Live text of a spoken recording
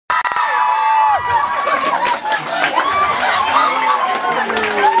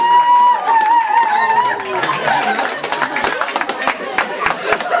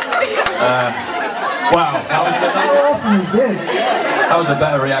is this? That was a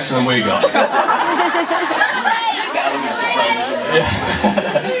better reaction than we got.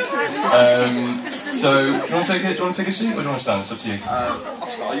 So, do you want to take a seat or do you want to stand? It's up to you. I'll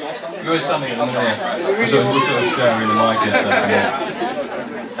start. You want to stand? You're standing at the minute, yeah. We're sort of sharing the mic here.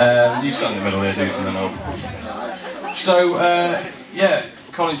 You stand in the middle here, dude, and then I'll... So, yeah,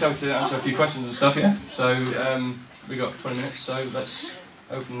 Colin's able to answer a few questions and stuff, yeah? So, we got 20 minutes, so let's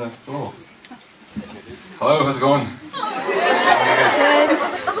open the floor. Hello, how's it going? Good.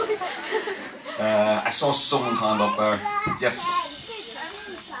 I saw someone's hand up there. Yes.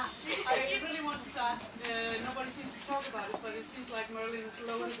 I really wanted to ask, nobody seems to talk about it, but it seems like Merlin is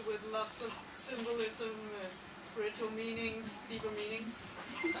loaded with lots of symbolism, spiritual meanings, deeper meanings.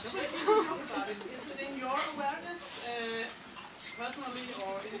 Nobody seems to talk about it. Is it in your awareness, personally,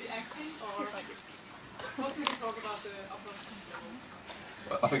 or in the acting, or what can you talk about the upper?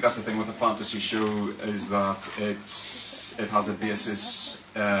 I think that's the thing with a fantasy show, is that it has a basis,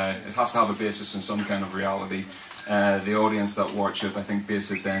 it has to have a basis in some kind of reality. The audience that watch it, I think,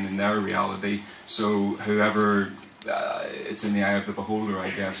 base it then in their reality. So whoever, it's in the eye of the beholder,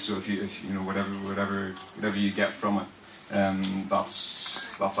 I guess. So if you know, whatever you get from it,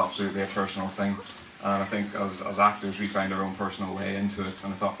 that's absolutely a personal thing. And I think as actors, we find our own personal way into it,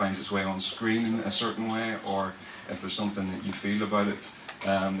 and if that finds its way on screen a certain way, or if there's something that you feel about it,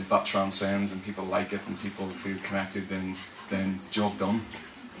 if that transcends and people like it and people feel connected, then job done.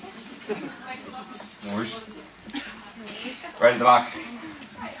 No worries. Right at the back.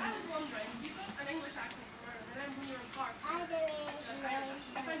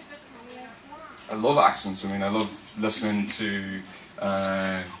 I love accents. I mean, I love listening to,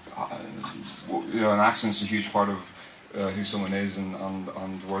 you know, an accent's a huge part of who someone is and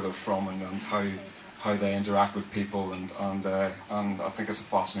where they're from and how they interact with people, and I think it's a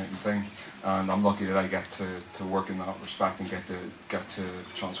fascinating thing, and I'm lucky that I get to work in that respect and get to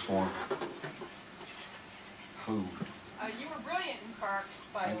transform. Oh. You were brilliant in Park,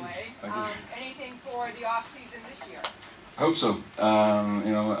 by the way. Anything for the off season this year? I hope so.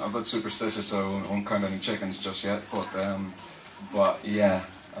 You know, I'm a bit superstitious, so I won't count any chickens just yet. But yeah,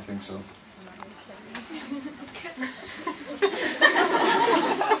 I think so.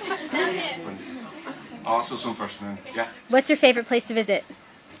 I'll ask this one first, and then yeah. What's your favourite place to visit?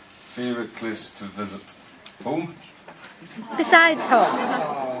 Favorite place to visit? Home. Besides home.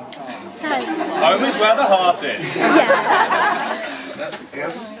 Besides home. Home is where the heart is. Yeah.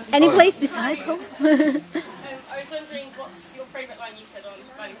 Yes. Any place besides home? I was wondering, what's your favourite line you said on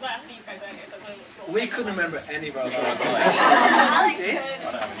Running? Because I asked these guys earlier, so I was wondering what's your We couldn't remember any of our lines.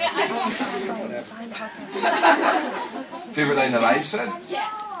 Favorite line that I said? Yeah.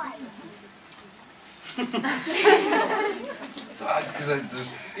 Because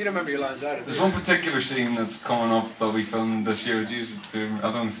You don't remember your lines either. there's one particular scene that's coming up that we filmed this year. I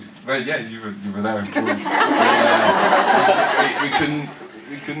don't know if you, well, yeah, you were there. We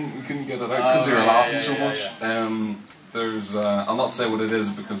couldn't get it out because we were laughing so much. There's I'll not say what it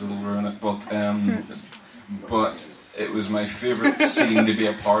is because it'll ruin it, but it was my favourite scene to be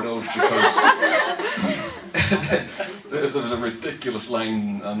a part of because there was a ridiculous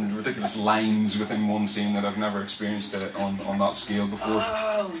line and ridiculous lines within one scene that I've never experienced it on that scale before.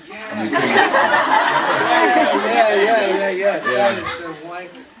 Oh yeah. And Yeah.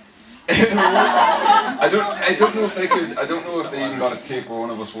 I don't know if they could. I don't know if they even got a take where one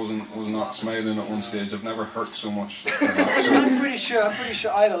of us was not smiling at one stage. I've never hurt so much. I'm pretty sure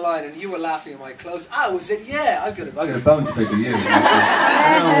I had a line and you were laughing at my clothes. Oh, was it? Yeah, I got a bone to pick with you. You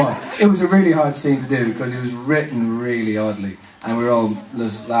know what? It was a really hard scene to do because it was written really oddly, and we were all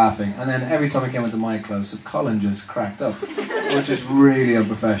just laughing. And then every time I came into my close, Colin just cracked up, which is really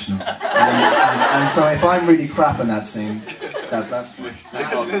unprofessional. And so if I'm really crap in that scene, that's my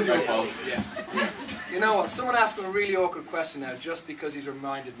fault. Yeah. You know what? Someone asked him a really awkward question now, just because he's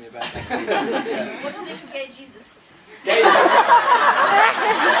reminded me about that scene. What do you think of gay Jesus?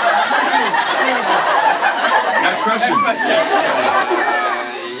 Next question.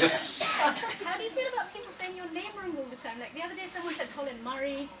 Yes. How do you feel about people saying your name wrong all the time? Like the other day someone said Colin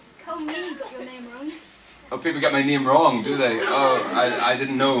Murray. Colin got your name wrong. Oh, people get my name wrong, do they? Oh, I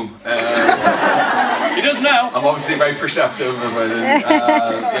didn't know. He does now. I'm obviously very perceptive if I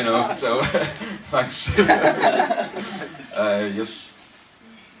didn't, you know, so thanks. Yes.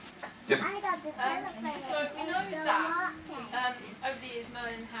 Yep. So we know that over the years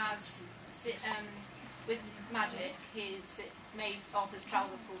Merlin has, with magic, he's made Arthur's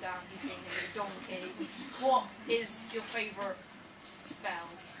trousers fall down, he's seen him with a donkey. What is your favourite spell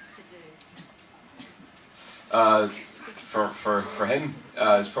to do? For him,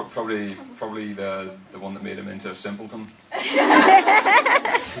 it's probably the one that made him into a simpleton. You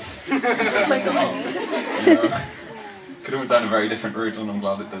know, could have went down a very different route, and I'm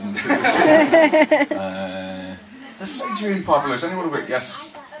glad it didn't. This side's really popular. Is anyone aware?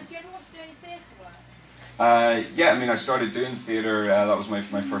 Yes. Do you ever want to do any theatre work? Yeah, I mean, I started doing theatre. That was my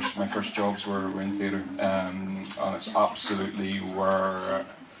first jobs were in theatre, and it's absolutely where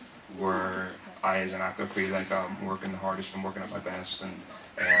I, as an actor, feel like I'm working the hardest and working at my best. And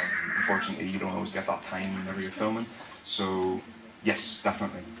unfortunately, you don't always get that time whenever you're filming. So, yes,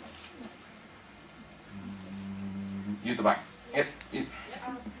 definitely. You at the back. Yep. Yep.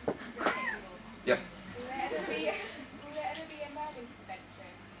 Yep.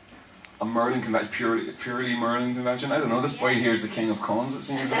 A Merlin convention, purely Merlin convention. I don't know. This boy here is the king of cons. It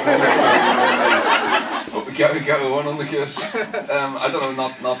seems. But we get one on the case. I don't know.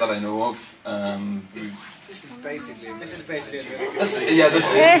 Not that I know of. This is basically a This is.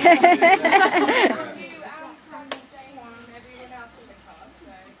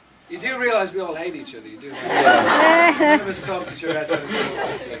 You do realise we all hate each other, you do. None of us talk to each other outside of the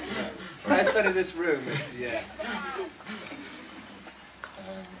room. Outside of this room, yeah.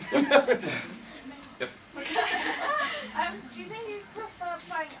 Yep. Do you think you prefer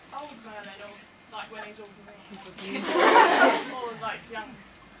playing old Merlin or like when he's all or like young,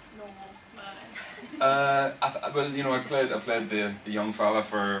 normal Merlin? Well, you know, I played the young fella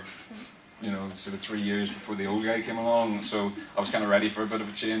for, you know, sort of 3 years before the old guy came along, so I was kind of ready for a bit of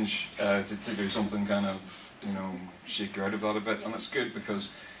a change, to do something kind of, you know, shake you out of that a bit, and it's good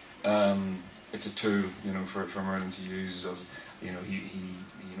because it's a tool, you know, for Merlin to use as, you know,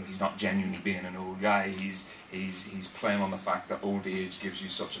 he's not genuinely being an old guy. He's playing on the fact that old age gives you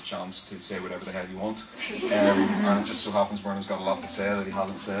such a chance to say whatever the hell you want. And it just so happens Merlin's got a lot to say that he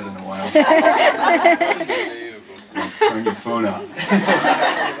hasn't said in a while. Turn your phone off.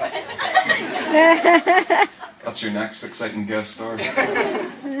 That's your next exciting guest star.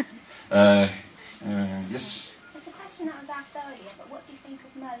 Yes. It's a question that was asked earlier, but what do you think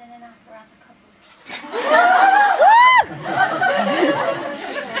of Merlin and Athra as a couple?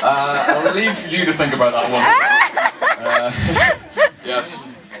 I'll leave for you to think about that one. Yes.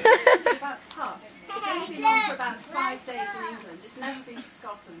 About pub. It's only been on for about 5 days in England. It's never been to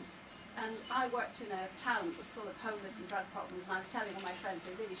Scotland. And I worked in a town that was full of homeless and drug problems, and I was telling all my friends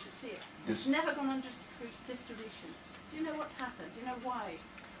they really should see it. Yes. It's never gone under distribution. Do you know what's happened? Do you know why?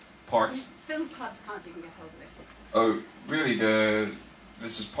 Parked. Film clubs can't even get hold of it. Oh, really?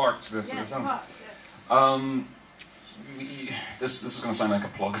 This is parked. The Yes, film. parked, yes. This is going to sound like a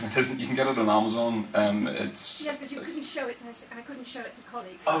plug, and it isn't. You can get it on Amazon. It's. Yes, but you couldn't show it to us. I couldn't show it to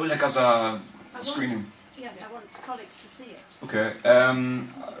colleagues. Oh, like as a screening. Yes, I want colleagues to see it. Okay.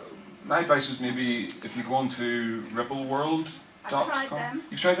 My advice was maybe if you go on to rippleworld.com. I've tried them.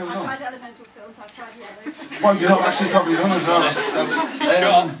 You've tried them as well? I've tried Elemental Films, I've tried the others. Well, you have actually probably done as well. That's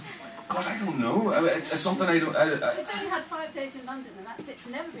God, I don't know. It's something I don't. It's only had 5 days in London, and that's it. It's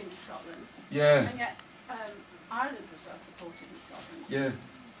never been to Scotland. Yeah. And yet, Ireland was well supported in Scotland. Yeah.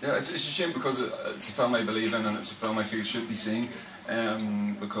 Yeah, it's a shame because it's a film I believe in, and it's a film I feel should be seen,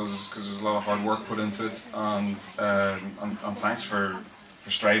 because there's a lot of hard work put into it, and thanks for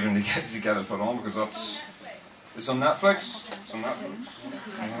striving to get it put on, because it's on Netflix. It's on Netflix.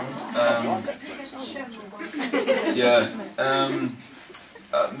 Yeah.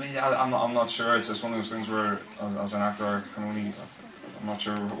 I'm not sure. It's just one of those things where, as an actor, I can only. I'm not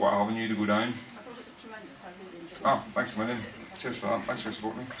sure what avenue to go down. Oh, thanks a million. Cheers for that. Thanks for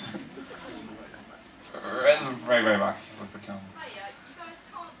supporting me. Very, very back with the camera. Hiya, you guys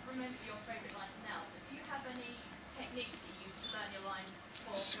can't remember your favourite lines now, but do you have any techniques that you use to learn your lines?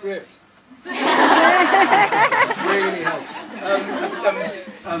 Script. Really helps.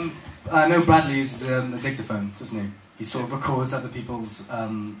 I know Bradley uses a dictaphone, doesn't he? He sort of records other people's.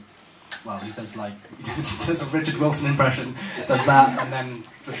 Well, he does like he does a Richard Wilson impression, does that, and then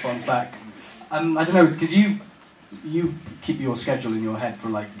responds back. I don't know, because you keep your schedule in your head for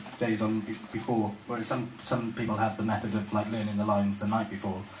like days on before, whereas some people have the method of like learning the lines the night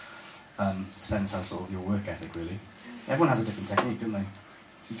before. Depends how sort of your work ethic really. Everyone has a different technique, don't they?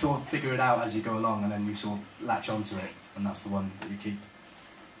 You sort of figure it out as you go along, and then you sort of latch onto it, and that's the one that you keep.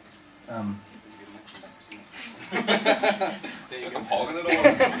 There you go. I'm hogging it all.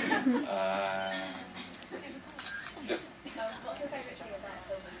 What's your favourite thing about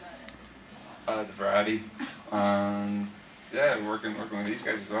filming Merlin? The variety, and yeah, working with these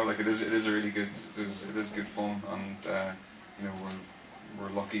guys as well. Like it is a really good, it is good fun, and you know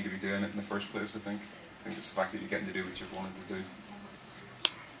we're lucky to be doing it in the first place. I think it's the fact that you're getting to do what you've wanted to do.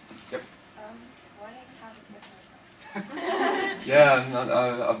 Yep. why don't you have a Twitter account? Yeah,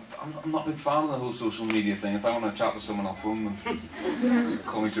 I'm not a big fan of the whole social media thing. If I want to chat to someone, I'll phone them.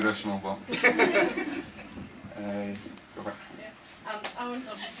 Call me traditional, but... go back. Owen's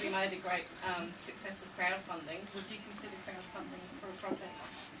obviously made a great success of crowdfunding. Would you consider crowdfunding for a project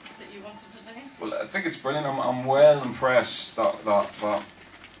that you wanted to do? Well, I think it's brilliant. I'm well impressed that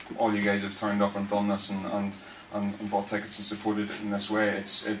all you guys have turned up and done this and bought tickets and supported it in this way.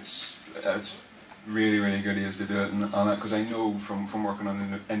 It's really, really good of you to do it, and because I know from working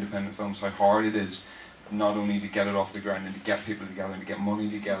on independent films how hard it is, not only to get it off the ground and to get people together and to get money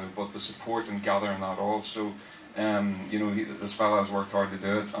together, but the support and gathering that also. You know, this fella has worked hard to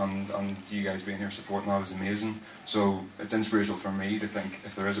do it, and you guys being here supporting that is amazing. So it's inspirational for me to think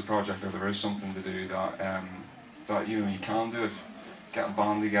if there is a project or there is something to do that that you know you can do it. Get a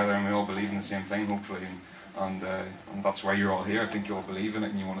band together and we all believe in the same thing, hopefully, and that's why you're all here. I think you all believe in it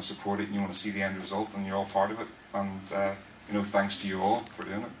and you want to support it and you want to see the end result and you're all part of it. And you know, thanks to you all for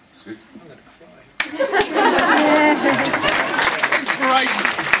doing it. It's good. I'm going to cry.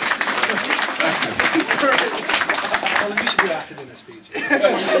 Great. Colin, you should be acted in a speech.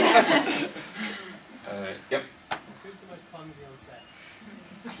 Yep. Who's the most clumsy on set?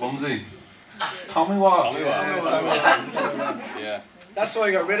 Clumsy. Tommy Watt. Tommy Watt. Yeah. That's why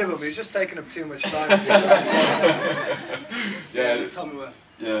I got rid of him. He was just taking up too much time. Yeah. Tommy Watt.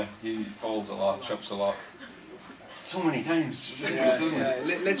 Yeah. He falls a lot, trips a lot. So many times. Yeah.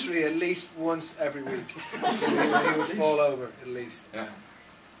 Literally at least once every week. He would fall over at least. Yeah.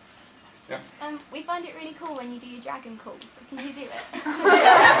 Yeah. We find it really cool when you do your dragon calls. Can you do it?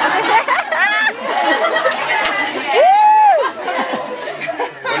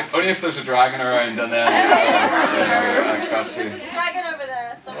 Only if there's a dragon around, and then I got to. Dragon over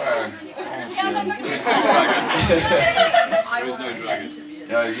there somewhere. There is no dragon.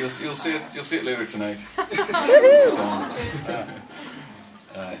 Yeah, you'll see it. You'll see it later tonight. So,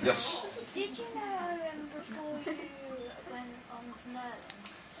 yes. Did you know before you went on to Merlin?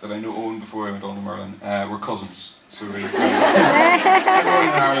 Did I know Owen before I went on to Merlin? We're cousins, so we're related. Everyone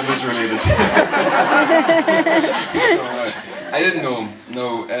in Ireland is related. So, I didn't know him,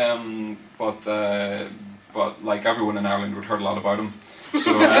 no, but like everyone in Ireland, we'd heard a lot about him.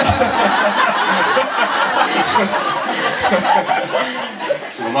 So,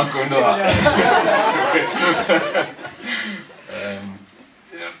 so we'll not go into that.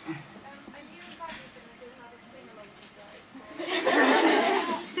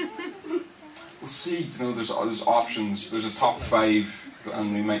 We'll see. You know, there's options. There's a top 5,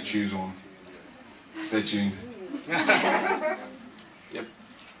 and we might choose one. Stay tuned. Yep.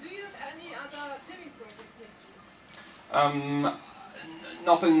 Do you have any other living project next year?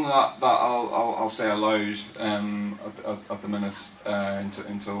 Nothing that I'll say aloud at the minute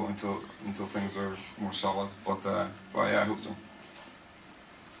until things are more solid. But yeah, I hope so.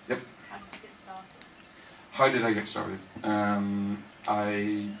 Yep. How did I get started?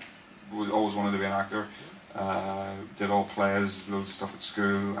 I always wanted to be an actor. Did all plays, loads of stuff at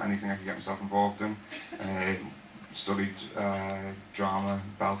school, anything I could get myself involved in. Studied drama in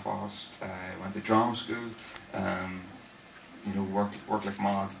Belfast. Went to drama school. You know, worked like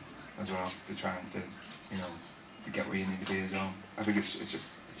mad as well to try and to get where you need to be as well. I think it's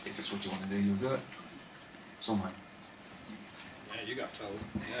just if it's what you want to do, you'll do it somehow. Yeah, you got told.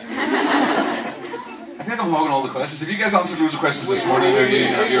 I think I'm hogging all the questions. Have you guys answered loads of questions this morning? Or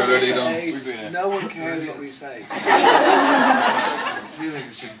you're already done? No one cares what we say. I feel like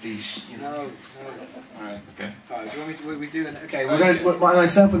it should be. No. Alright, okay. Alright, do you want me to? We do an. Okay,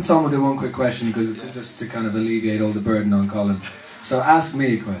 myself and Tom will do one quick question because just to kind of alleviate all the burden on Colin. So ask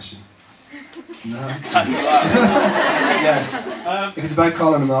me a question. No. Yes. If it's about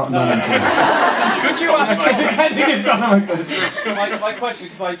Colin, I'm not. Could you ask my question,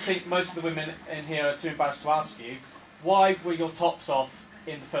 because I think most of the women in here are too embarrassed to ask you, why were your tops off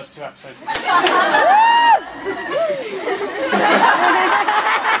in the first 2 episodes of this season?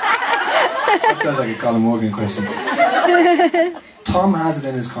 That sounds like a Colin Morgan question. Tom has it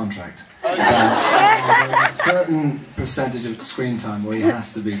in his contract. There's a certain percentage of screen time where he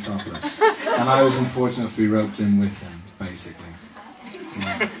has to be topless. And I was unfortunate to be roped in with him, basically.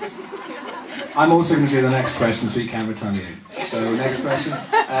 Yeah. I'm also going to do the next question so he can't retaliate. So, next question.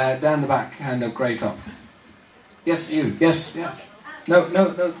 Down the back, hand up, grey top. Yes, you. Yes, yeah. No,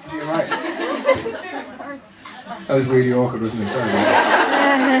 you're right. That was really awkward, wasn't it? Sorry.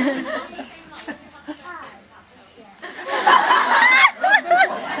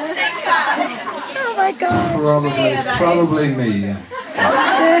 Oh my God. Probably me, yeah.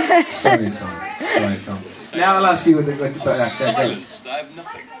 Sorry, Tom. Now I'll ask you with the Silenced, I have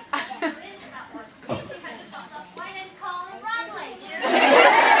nothing.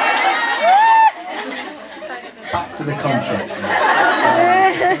 to the contract.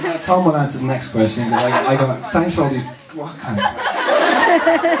 Tom will answer the next question because I got. Thanks for all these. What kind of?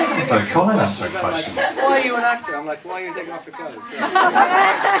 So Colin answering questions. Why are you an actor? I'm like, why are you taking off your clothes?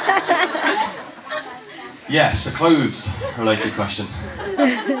 Yes, a clothes-related question.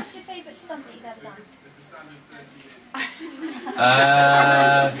 What's your favourite stunt that you've ever done?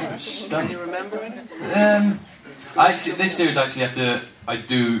 Stunt. Can you remember it? Actually, this series actually I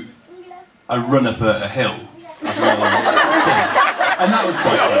run up a hill. And that was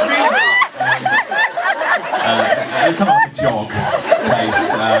quite fun. Kind of like a jog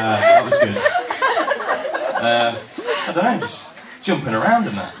pace. That was good. I don't know, just jumping around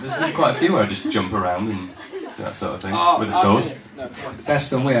and that. There's been quite a few where I just jump around and do that sort of thing with a sword. The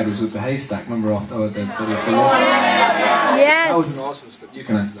best one we had was with the haystack. Remember off the wall? Yes. That was an awesome stuff. You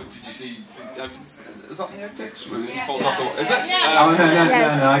can answer that. Did you see? Is that the outtakes? Where he falls off the wall? Is it? Oh no!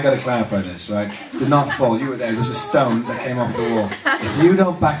 I got to clarify this, right? Did not fall. You were there. It was a stone that came off the wall. If you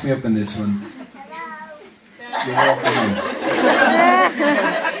don't back me up in this one, you're walking in.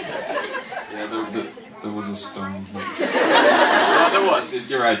 There was a stone. Yeah, there was.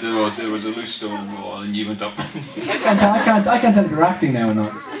 You're right. There was. It was a loose stone on the wall, and you went up. I can't tell if you're acting now or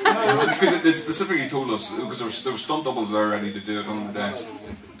not. No, because it specifically told us because there were stunt doubles there ready to do it on the day.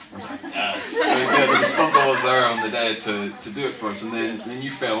 There were stunt doubles there on the day to do it for us, and then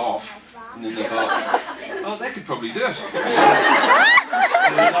you fell off, and then they thought, oh, they could probably do it. So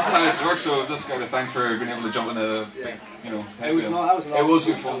that's how it works. So this guy to thank for being able to jump in a big, It was not. That was an awesome. It was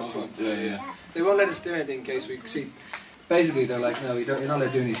good fun, wasn't it? Yeah. They won't let us do anything in case we see. Basically, they're like, no, you're not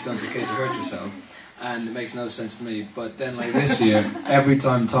allowed to do any stunts in case you hurt yourself. And it makes no sense to me. But then, like this year, every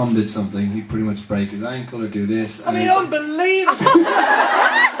time Tom did something, he'd pretty much break his ankle or do this. I mean, unbelievable!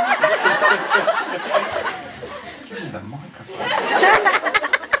 The microphone.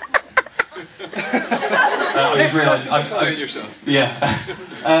 I just realised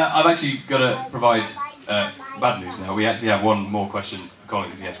I've actually got to provide bad news now. We actually have one more question for Colin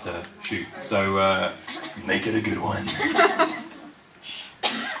because he has to shoot. So make it a good one.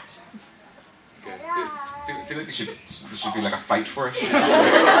 I feel like there should be like a fight for it.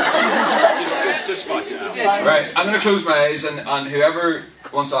 just fight it out. Right, I'm going to close my eyes and whoever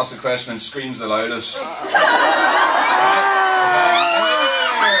wants to ask a question and screams the loudest.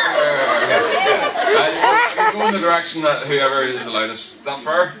 Right, so I'm going to go in the direction that whoever is the loudest. Is that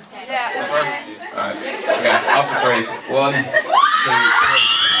fair? Yeah. Is that fair? Alright, okay, up to 3. 1, 2,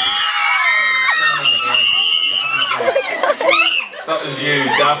 3. That was you,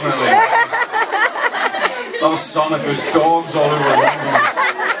 definitely. That was Sonic, there's dogs all over London.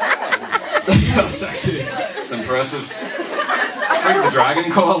 That's actually, it's impressive. Bring the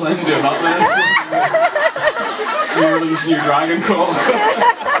dragon call then, doing that minute. It's Merlin's new dragon call.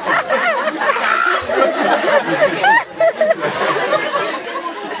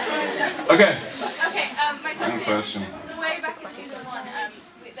 Okay. My question. Way back in season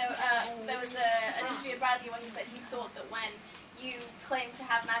 1, there was an interview with Bradley where he said he thought that when you claimed to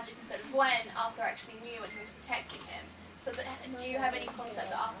have magic instead of Gwen, Arthur actually knew and he was protecting him. So do you have any concept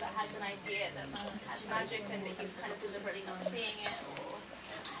that Arthur has an idea that Merlin has magic and that he's kind of deliberately not seeing it?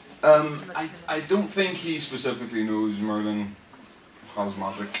 Or? I don't think he specifically knows Merlin has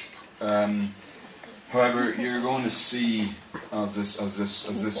magic. However, you're going to see as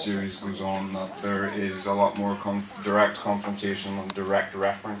this series goes on that there is a lot more direct confrontation and direct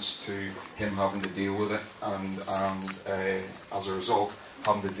reference to him having to deal with it, and as a result,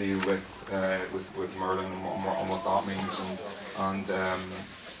 having to deal with Merlin and what that means,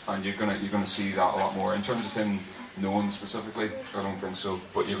 and you're gonna see that a lot more in terms of him knowing specifically. I don't think so,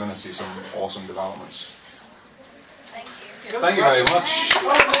 but you're gonna see some awesome developments. Thank you. Thank you very much.